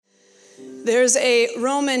There's a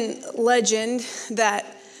Roman legend that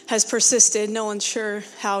has persisted. No one's sure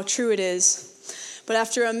how true it is. But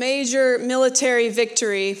after a major military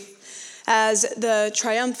victory, as the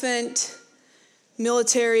triumphant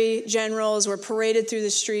military generals were paraded through the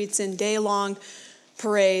streets in day-long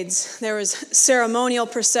parades, there was ceremonial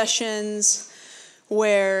processions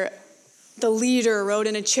where the leader rode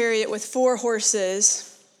in a chariot with 4 horses,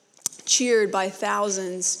 cheered by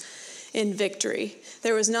thousands in victory.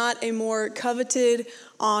 There was not a more coveted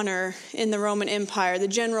honor in the Roman Empire. The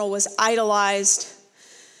general was idolized,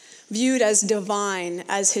 viewed as divine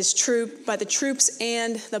as his troop by the troops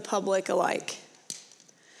and the public alike.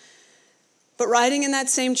 But riding in that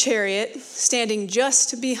same chariot, standing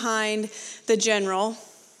just behind the general,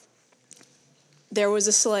 there was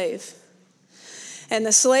a slave. And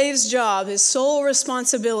the slave's job, his sole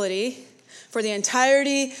responsibility for the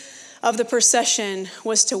entirety of the procession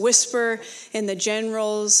was to whisper in the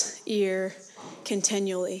general's ear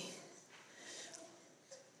continually,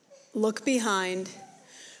 "Look behind,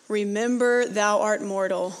 remember thou art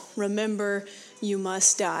mortal, remember you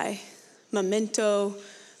must die, memento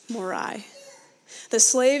mori." The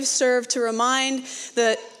slave served to remind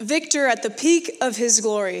the victor at the peak of his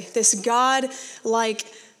glory, this God-like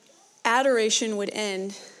adoration would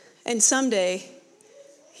end, and someday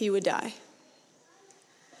he would die.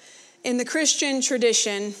 In the Christian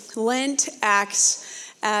tradition, Lent acts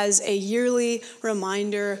as a yearly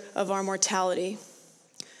reminder of our mortality,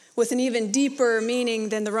 with an even deeper meaning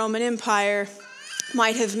than the Roman Empire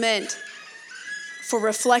might have meant for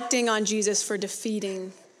reflecting on Jesus for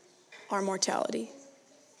defeating our mortality.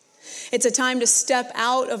 It's a time to step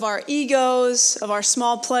out of our egos, of our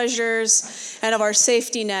small pleasures, and of our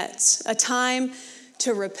safety nets, a time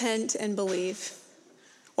to repent and believe,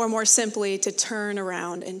 or more simply, to turn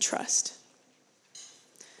around and trust.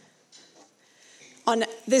 On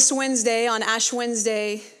this Wednesday, on Ash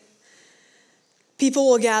Wednesday, people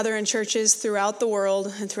will gather in churches throughout the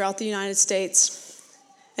world and throughout the United States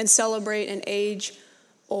and celebrate an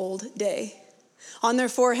age-old day. On their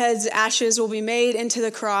foreheads, ashes will be made into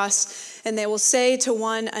the cross, and they will say to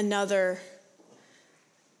one another,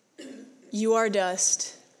 "You are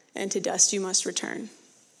dust, and to dust you must return."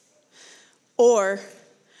 Or,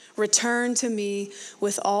 "Return to me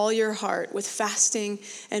with all your heart, with fasting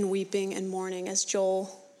and weeping and mourning," as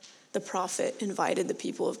Joel the prophet invited the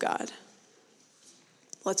people of God.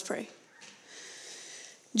 Let's pray.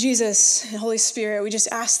 Jesus and Holy Spirit, we just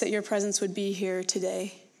ask that your presence would be here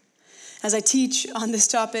today. As I teach on this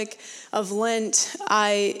topic of Lent,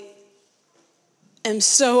 I am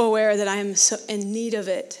so aware that I am so in need of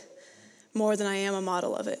it more than I am a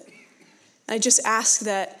model of it. I just ask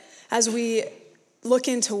that as we look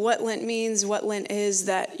into what Lent means, what Lent is,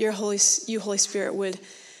 that you, Holy Spirit, would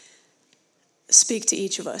speak to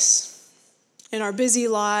each of us in our busy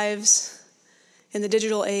lives, in the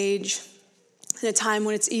digital age, in a time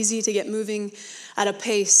when it's easy to get moving at a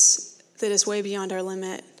pace that is way beyond our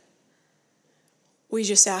limit. We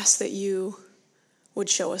just ask that you would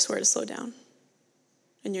show us where to slow down.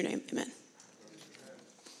 In your name, amen.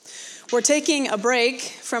 We're taking a break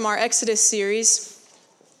from our Exodus series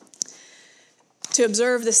to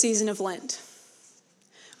observe the season of Lent,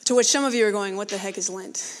 to which some of you are going, what the heck is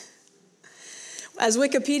Lent? As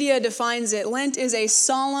Wikipedia defines it, Lent is a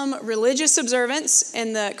solemn religious observance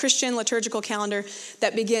in the Christian liturgical calendar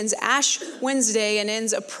that begins Ash Wednesday and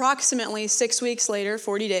ends approximately 6 weeks later,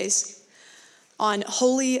 40 days, on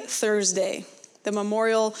Holy Thursday, the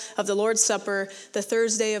memorial of the Lord's Supper, the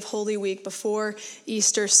Thursday of Holy Week before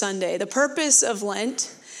Easter Sunday. The purpose of Lent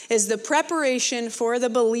is the preparation for the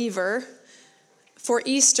believer for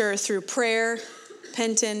Easter through prayer,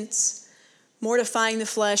 penance, mortifying the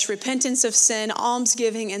flesh, repentance of sin,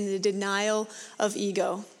 almsgiving, and the denial of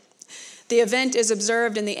ego. The event is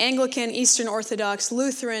observed in the Anglican, Eastern Orthodox,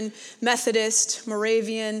 Lutheran, Methodist,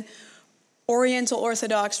 Moravian, Oriental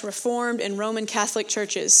Orthodox, Reformed, and Roman Catholic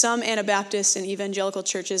churches. Some Anabaptist and evangelical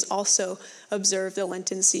churches also observe the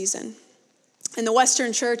Lenten season. In the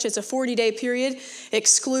Western Church, it's a 40-day period,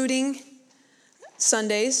 excluding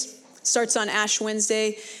Sundays. It starts on Ash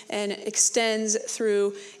Wednesday and extends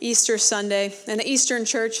through Easter Sunday. In the Eastern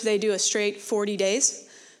Church, they do a straight 40 days,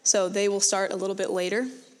 so they will start a little bit later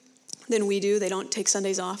than we do. They don't take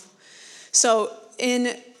Sundays off. So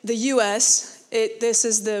in the U.S., this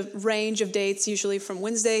is the range of dates, usually from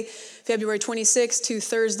Wednesday, February 26 to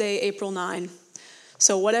Thursday, April 9.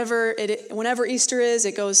 So whenever Easter is,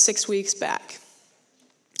 it goes 6 weeks back.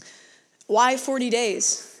 Why 40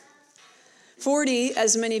 days? 40,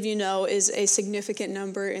 as many of you know, is a significant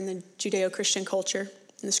number in the Judeo-Christian culture,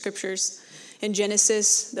 in the scriptures. In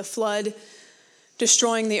Genesis, the flood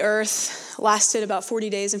destroying the earth lasted about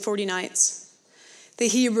 40 days and 40 nights. The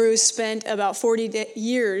Hebrews spent about 40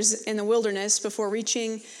 years in the wilderness before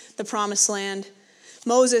reaching the promised land.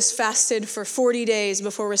 Moses fasted for 40 days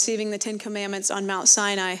before receiving the 10 Commandments on Mount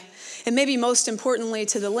Sinai. And maybe most importantly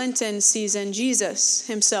to the Lenten season, Jesus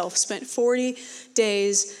himself spent 40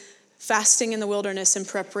 days fasting in the wilderness in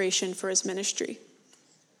preparation for his ministry.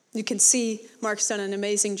 You can see Mark's done an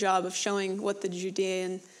amazing job of showing what the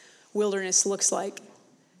Judean wilderness looks like.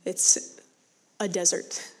 It's a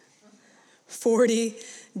desert. 40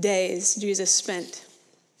 days Jesus spent.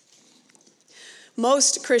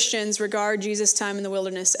 Most Christians regard Jesus' time in the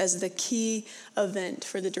wilderness as the key event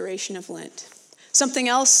for the duration of Lent. Something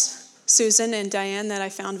else, Susan and Diane, that I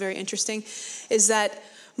found very interesting is that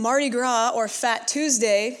Mardi Gras, or Fat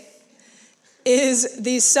Tuesday, is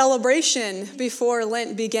the celebration before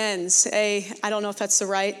Lent begins. I don't know if that's the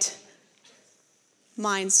right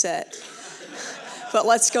mindset, but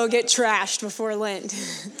let's go get trashed before Lent.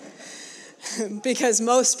 Because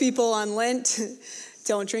most people on Lent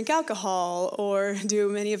don't drink alcohol or do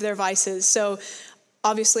many of their vices. So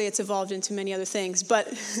obviously it's evolved into many other things. But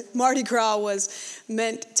Mardi Gras was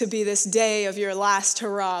meant to be this day of your last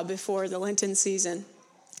hurrah before the Lenten season.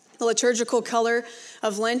 The liturgical color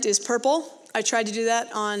of Lent is purple. I tried to do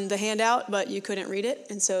that on the handout, but you couldn't read it.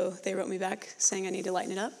 And so they wrote me back saying I need to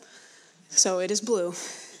lighten it up. So it is blue.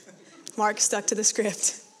 Mark stuck to the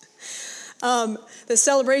script. The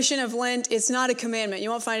celebration of Lent, it's not a commandment. You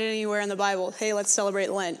won't find it anywhere in the Bible. Hey, let's celebrate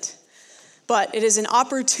Lent. But it is an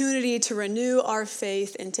opportunity to renew our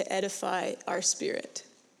faith and to edify our spirit.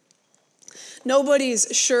 Nobody's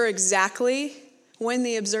sure exactly when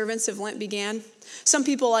the observance of Lent began. Some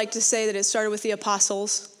people like to say that it started with the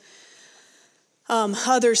apostles.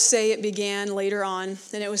 Others say it began later on,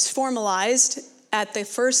 and it was formalized at the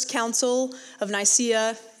First Council of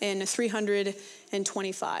Nicaea in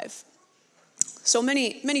 325. So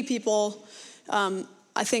many people,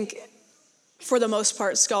 I think, for the most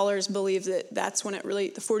part, scholars believe that that's when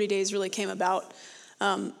the 40 days really came about.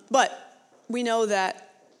 But we know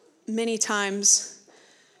that many times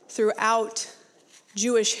throughout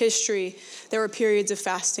Jewish history, there were periods of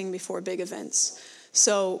fasting before big events.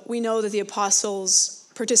 So we know that the apostles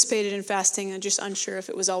participated in fasting, and just unsure if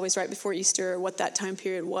it was always right before Easter or what that time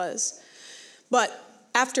period was. But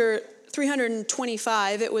after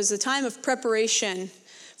 325, it was a time of preparation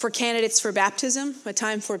for candidates for baptism, a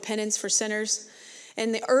time for penance for sinners.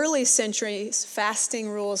 In the early centuries, fasting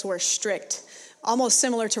rules were strict, almost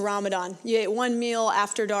similar to Ramadan. You ate one meal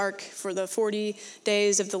after dark for the 40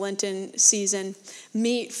 days of the Lenten season.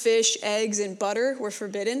 Meat, fish, eggs, and butter were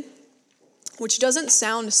forbidden, which doesn't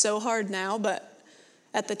sound so hard now, but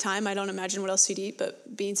at the time, I don't imagine what else you'd eat,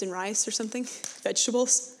 but beans and rice or something,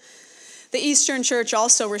 vegetables. The Eastern Church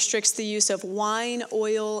also restricts the use of wine,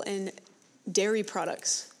 oil, and dairy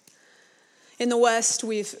products. In the West,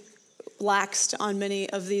 we've laxed on many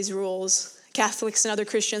of these rules. Catholics and other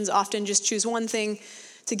Christians often just choose one thing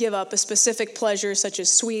to give up, a specific pleasure such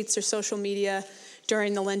as sweets or social media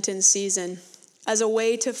during the Lenten season, as a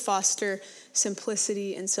way to foster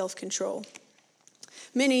simplicity and self-control.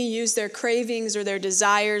 Many use their cravings or their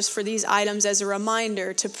desires for these items as a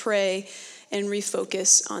reminder to pray and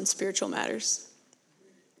refocus on spiritual matters.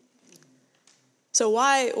 So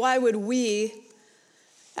why would we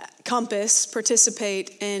at Compass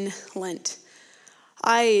participate in Lent?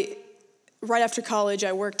 Right after college,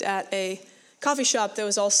 I worked at a coffee shop that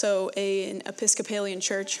was also an Episcopalian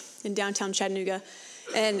church in downtown Chattanooga.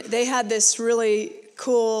 And they had this really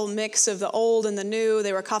cool mix of the old and the new.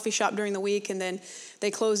 They were a coffee shop during the week, and then they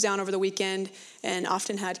closed down over the weekend and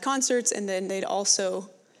often had concerts, and then they'd also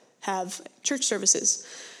have church services.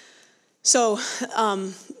 So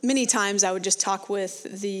many times I would just talk with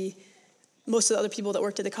most of the other people that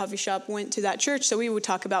worked at the coffee shop went to that church, so we would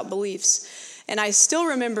talk about beliefs. And I still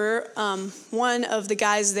remember one of the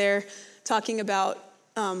guys there talking about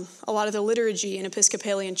a lot of the liturgy in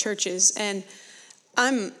Episcopalian churches. And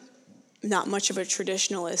I'm not much of a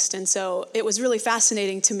traditionalist, and so it was really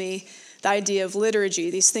fascinating to me, the idea of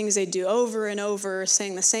liturgy, these things they do over and over,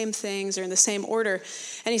 saying the same things or in the same order.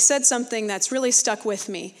 And he said something that's really stuck with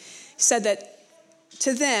me. He said that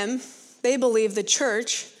to them, they believe the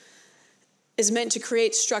church is meant to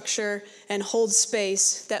create structure and hold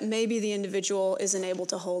space that maybe the individual isn't able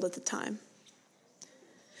to hold at the time.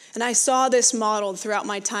 And I saw this modeled throughout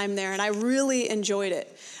my time there, and I really enjoyed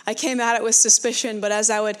it. I came at it with suspicion, but as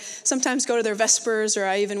I would sometimes go to their Vespers, or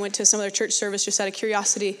I even went to some of their church service just out of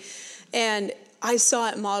curiosity, and I saw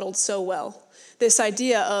it modeled so well. This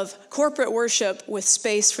idea of corporate worship with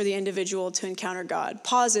space for the individual to encounter God.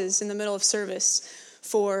 Pauses in the middle of service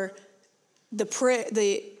for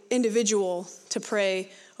the individual to pray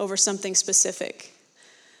over something specific.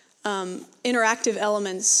 Interactive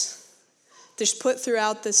elements just put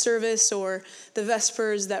throughout the service or the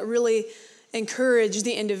Vespers that really encourage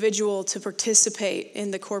the individual to participate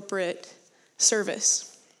in the corporate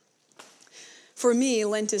service. For me,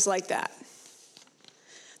 Lent is like that.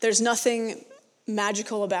 There's nothing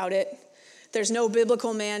magical about it. There's no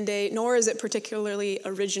biblical mandate, nor is it particularly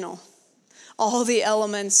original. All the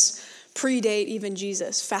elements predate even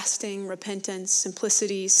Jesus: fasting, repentance,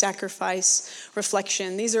 simplicity, sacrifice,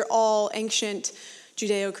 reflection. These are all ancient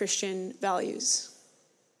Judeo-Christian values.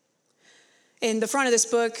 In the front of this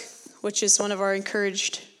book, which is one of our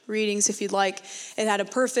encouraged readings if you'd like, it had a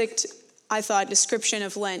perfect, I thought, description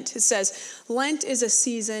of Lent. It says, Lent is a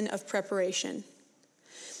season of preparation,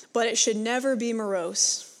 but it should never be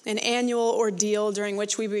morose, an annual ordeal during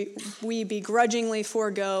which we begrudgingly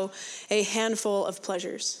forego a handful of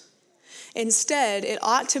pleasures. Instead, it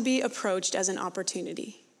ought to be approached as an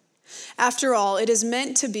opportunity. After all, it is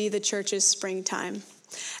meant to be the church's springtime.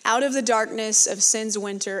 Out of the darkness of sin's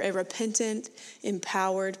winter, a repentant,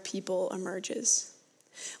 empowered people emerges.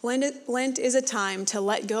 Lent is a time to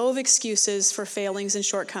let go of excuses for failings and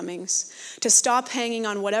shortcomings, to stop hanging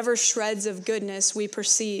on whatever shreds of goodness we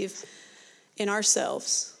perceive in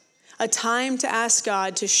ourselves. A time to ask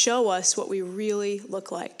God to show us what we really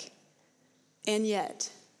look like. And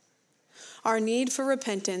yet, our need for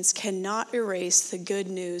repentance cannot erase the good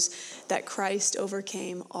news that Christ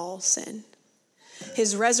overcame all sin.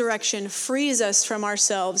 His resurrection frees us from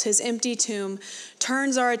ourselves. His empty tomb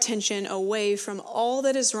turns our attention away from all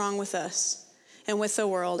that is wrong with us and with the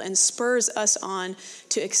world and spurs us on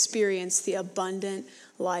to experience the abundant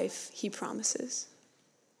life he promises.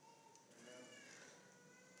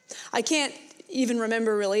 I can't even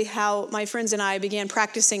remember really how my friends and I began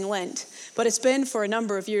practicing Lent, but it's been for a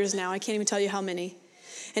number of years now. I can't even tell you how many.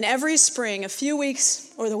 And every spring, a few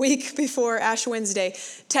weeks or the week before Ash Wednesday,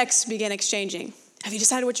 texts began exchanging. Have you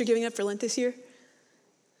decided what you're giving up for Lent this year?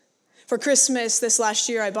 For Christmas this last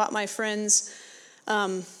year, I bought my friends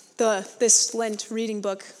this Lent reading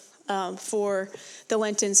book for the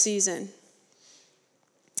Lenten season.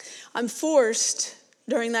 I'm forced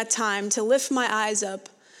during that time to lift my eyes up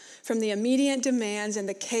from the immediate demands and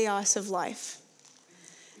the chaos of life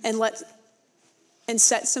and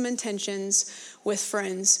set some intentions with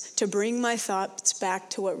friends to bring my thoughts back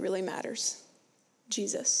to what really matters: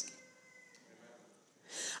 Jesus.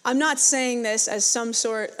 I'm not saying this as some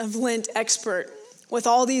sort of Lent expert with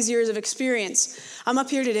all these years of experience. I'm up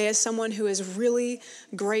here today as someone who is really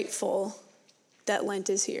grateful that Lent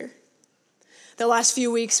is here. The last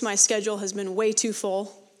few weeks, my schedule has been way too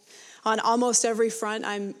full. On almost every front,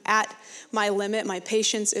 I'm at my limit. My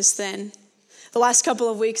patience is thin. The last couple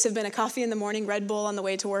of weeks have been a coffee in the morning, Red Bull on the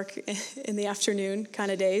way to work in the afternoon kind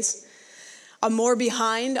of days. I'm more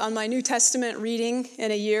behind on my New Testament reading in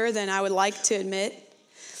a year than I would like to admit.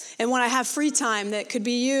 And when I have free time that could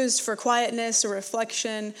be used for quietness or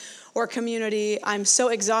reflection or community, I'm so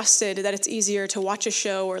exhausted that it's easier to watch a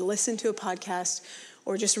show or listen to a podcast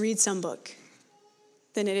or just read some book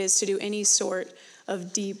than it is to do any sort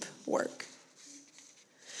of deep work.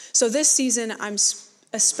 So this season, I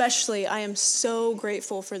am so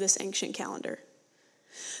grateful for this ancient calendar.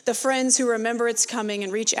 The friends who remember it's coming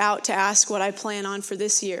and reach out to ask what I plan on for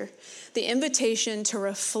this year. The invitation to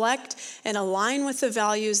reflect and align with the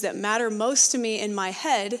values that matter most to me in my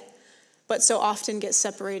head, but so often get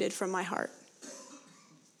separated from my heart.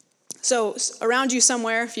 So around you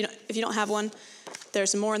somewhere, if you don't have one,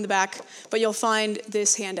 there's more in the back, but you'll find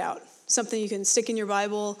this handout, something you can stick in your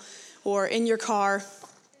Bible or in your car,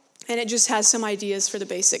 and it just has some ideas for the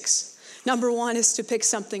basics. Number one is to pick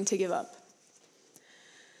something to give up.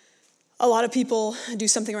 A lot of people do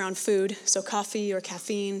something around food, so coffee or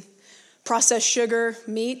caffeine, processed sugar,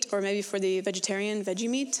 meat, or maybe for the vegetarian, veggie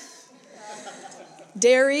meat.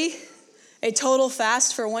 Dairy, a total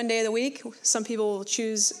fast for one day of the week. Some people will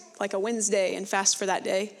choose like a Wednesday and fast for that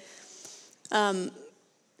day.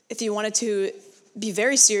 If you wanted to be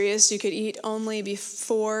very serious, you could eat only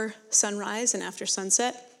before sunrise and after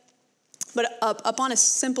sunset. But up on a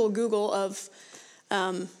simple Google of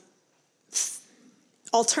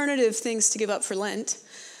alternative things to give up for Lent,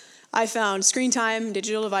 I found screen time,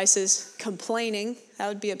 digital devices, complaining. That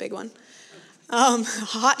would be a big one.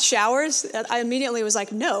 Hot showers. I immediately was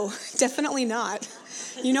like, no, definitely not.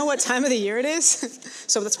 You know what time of the year it is?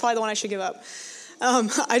 So that's probably the one I should give up.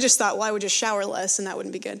 I just thought, well, I would just shower less and that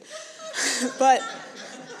wouldn't be good. But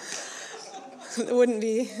it wouldn't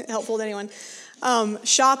be helpful to anyone.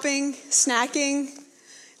 Shopping, snacking,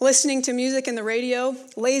 listening to music in the radio,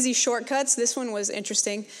 lazy shortcuts. This one was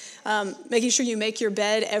interesting. Making sure you make your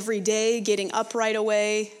bed every day, getting up right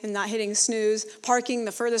away and not hitting snooze, parking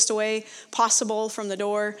the furthest away possible from the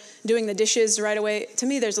door, doing the dishes right away. To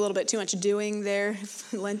me, there's a little bit too much doing there.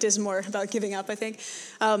 Lent is more about giving up, I think.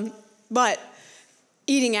 But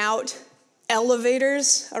eating out,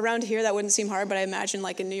 elevators around here, that wouldn't seem hard, but I imagine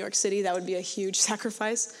like in New York City, that would be a huge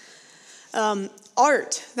sacrifice.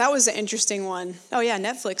 Art, that was an interesting one. Oh yeah,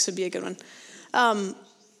 Netflix would be a good one.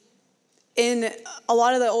 In a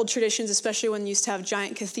lot of the old traditions, especially when you used to have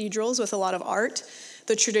giant cathedrals with a lot of art,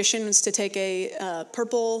 the tradition was to take a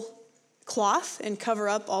purple cloth and cover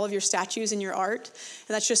up all of your statues and your art.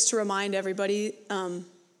 And that's just to remind everybody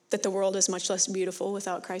that the world is much less beautiful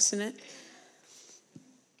without Christ in it.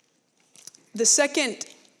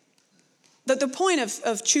 The point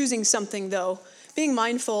of choosing something, though, being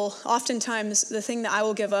mindful, oftentimes the thing that I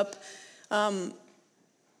will give up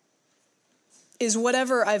is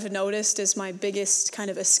whatever I've noticed is my biggest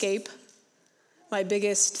kind of escape, my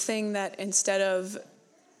biggest thing that instead of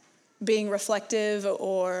being reflective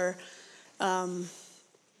or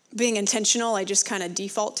being intentional, I just kind of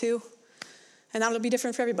default to. And that'll be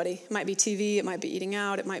different for everybody. It might be TV, it might be eating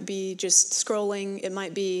out, it might be just scrolling, it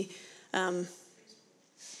might be...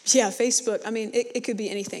 Facebook. I mean, it could be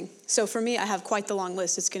anything. So for me, I have quite the long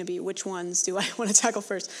list. It's going to be which ones do I want to tackle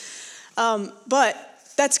first. But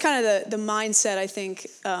that's kind of the mindset, I think,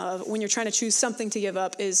 when you're trying to choose something to give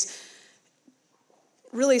up is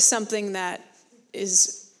really something that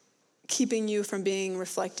is keeping you from being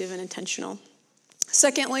reflective and intentional.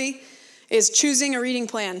 Secondly is choosing a reading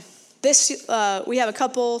plan. This we have a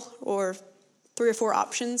couple or 3 or 4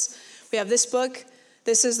 options. We have this book.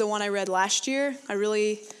 This is the one I read last year. I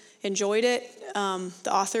really enjoyed it.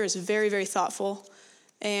 The author is very, very thoughtful,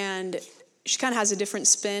 and she kind of has a different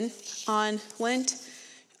spin on Lent.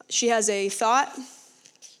 She has a thought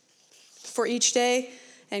for each day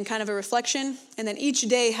and kind of a reflection, and then each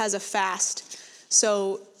day has a fast.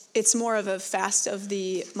 So it's more of a fast of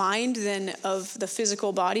the mind than of the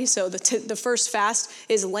physical body. So the first fast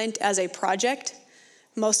is Lent as a project.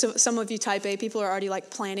 Some of you type A people are already like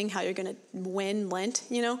planning how you're going to win Lent,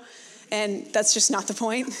 and that's just not the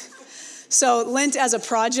point. So Lent as a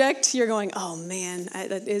project, you're going, oh man,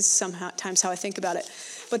 that is sometimes how I think about it.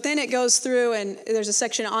 But then it goes through and there's a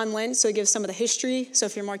section on Lent, so it gives some of the history. So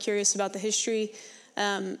if you're more curious about the history,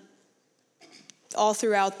 all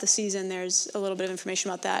throughout the season, there's a little bit of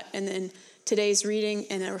information about that. And then today's reading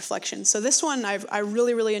and a reflection. So this one I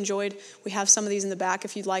really, really enjoyed. We have some of these in the back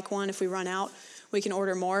if you'd like one. If we run out, we can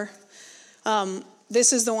order more.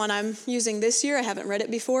 This is the one I'm using this year. I haven't read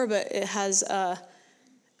it before, but it has,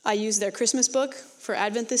 I used their Christmas book for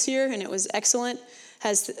Advent this year, and it was excellent.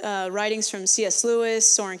 Has writings from C.S. Lewis,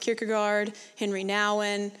 Soren Kierkegaard, Henry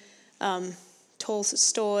Nouwen,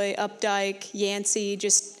 Tolstoy, Updike, Yancey,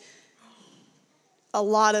 just a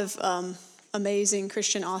lot of amazing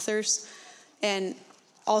Christian authors, and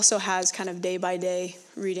also has kind of day-by-day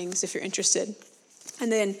readings if you're interested.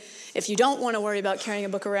 And then if you don't want to worry about carrying a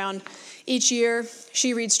book around, each year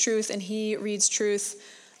she reads truth and he reads truth,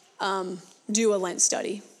 do a Lent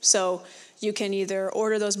study. So you can either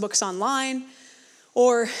order those books online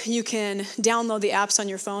or you can download the apps on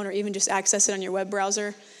your phone or even just access it on your web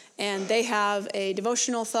browser. And they have a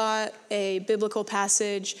devotional thought, a biblical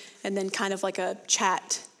passage, and then kind of like a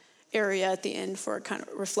chat area at the end for kind of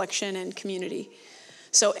reflection and community.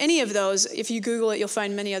 So any of those, if you Google it, you'll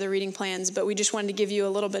find many other reading plans, but we just wanted to give you a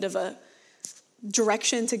little bit of a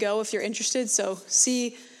direction to go if you're interested. So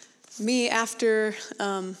see me after,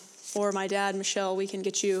 or my dad, Michelle, we can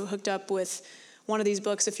get you hooked up with one of these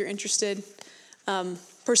books if you're interested.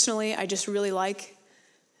 Personally, I just really like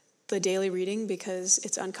the daily reading because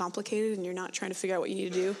it's uncomplicated and you're not trying to figure out what you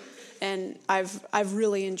need to do. And I've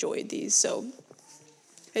really enjoyed these, so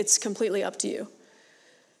it's completely up to you.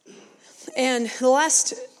 And the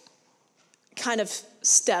last kind of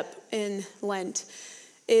step in Lent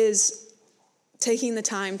is taking the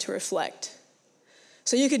time to reflect.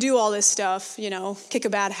 So you could do all this stuff, kick a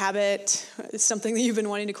bad habit, it's something that you've been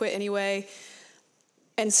wanting to quit anyway,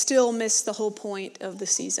 and still miss the whole point of the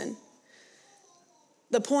season.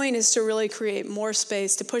 The point is to really create more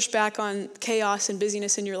space, to push back on chaos and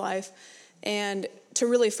busyness in your life, and to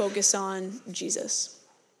really focus on Jesus.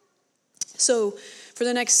 So for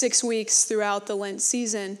the next 6 weeks throughout the Lent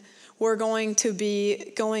season, we're going to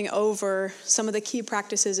be going over some of the key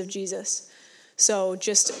practices of Jesus. So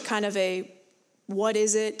just kind of what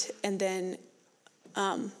is it, and then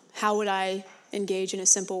how would I engage in a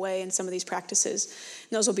simple way in some of these practices.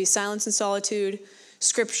 And those will be silence and solitude,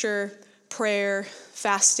 scripture, prayer,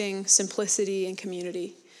 fasting, simplicity, and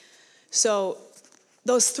community. So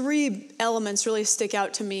those three elements really stick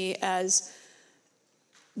out to me as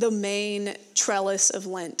the main trellis of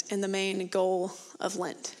Lent and the main goal of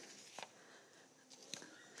Lent.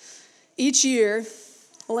 Each year,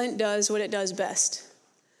 Lent does what it does best.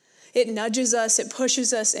 It nudges us, it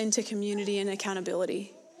pushes us into community and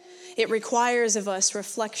accountability. It requires of us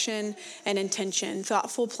reflection and intention,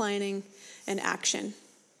 thoughtful planning and action.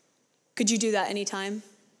 Could you do that anytime?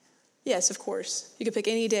 Yes, of course. You could pick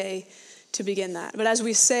any day to begin that. But as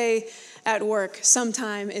we say at work,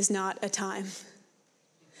 sometime is not a time.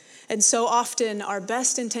 And so often our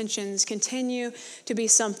best intentions continue to be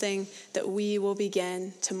something that we will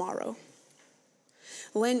begin tomorrow.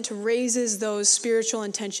 Lent raises those spiritual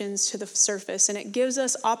intentions to the surface, and it gives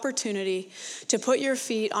us opportunity to put your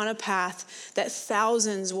feet on a path that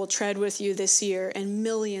thousands will tread with you this year and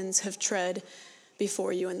millions have tread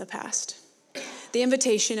before you in the past. The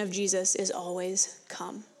invitation of Jesus is always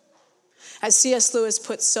come. As C.S. Lewis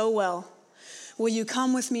puts so well, will you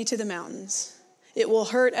come with me to the mountains? It will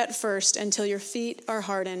hurt at first until your feet are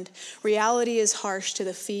hardened. Reality is harsh to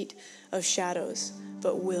the feet of shadows,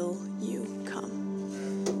 but will you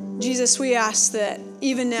come? Jesus, we ask that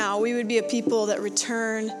even now we would be a people that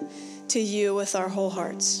return to you with our whole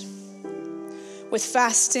hearts. With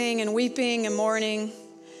fasting and weeping and mourning,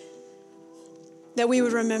 that we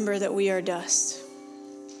would remember that we are dust.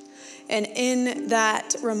 And in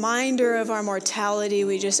that reminder of our mortality,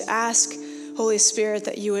 we just ask, Holy Spirit,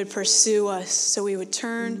 that you would pursue us so we would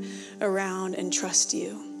turn around and trust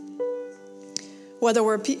you. Whether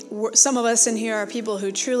some of us in here are people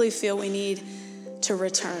who truly feel we need to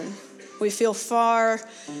return. We feel far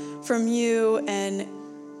from you and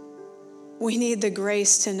we need the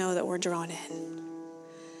grace to know that we're drawn in.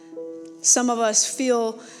 Some of us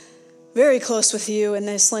feel very close with you, and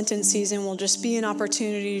this Lenten season will just be an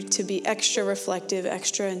opportunity to be extra reflective,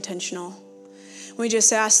 extra intentional. We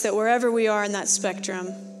just ask that wherever we are in that spectrum,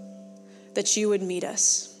 that you would meet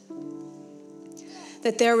us.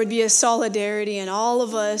 That there would be a solidarity in all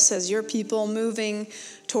of us as your people moving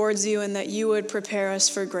towards you, and that you would prepare us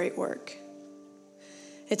for great work.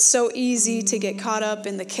 It's so easy to get caught up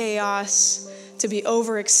in the chaos, to be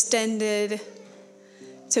overextended,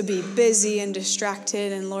 to be busy and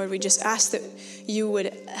distracted. And Lord, we just ask that you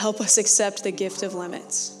would help us accept the gift of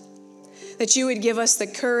limits. That you would give us the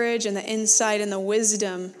courage and the insight and the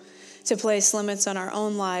wisdom to place limits on our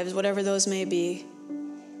own lives, whatever those may be.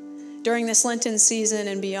 During this Lenten season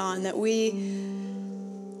and beyond, that we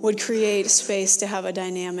would create space to have a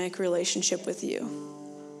dynamic relationship with you.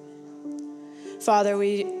 Father,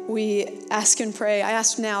 we ask and pray. I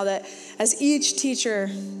ask now that as each teacher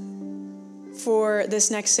for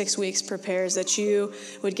this next 6 weeks prepares, that you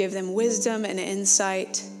would give them wisdom and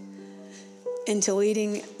insight into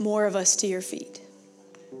leading more of us to your feet.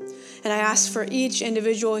 And I ask for each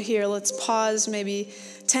individual here, let's pause maybe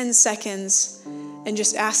 10 seconds and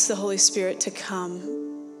just ask the Holy Spirit to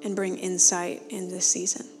come and bring insight in this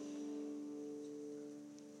season.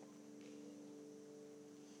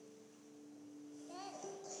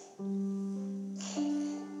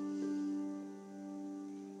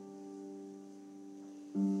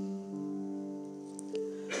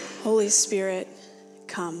 Holy Spirit,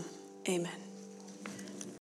 come. Amen.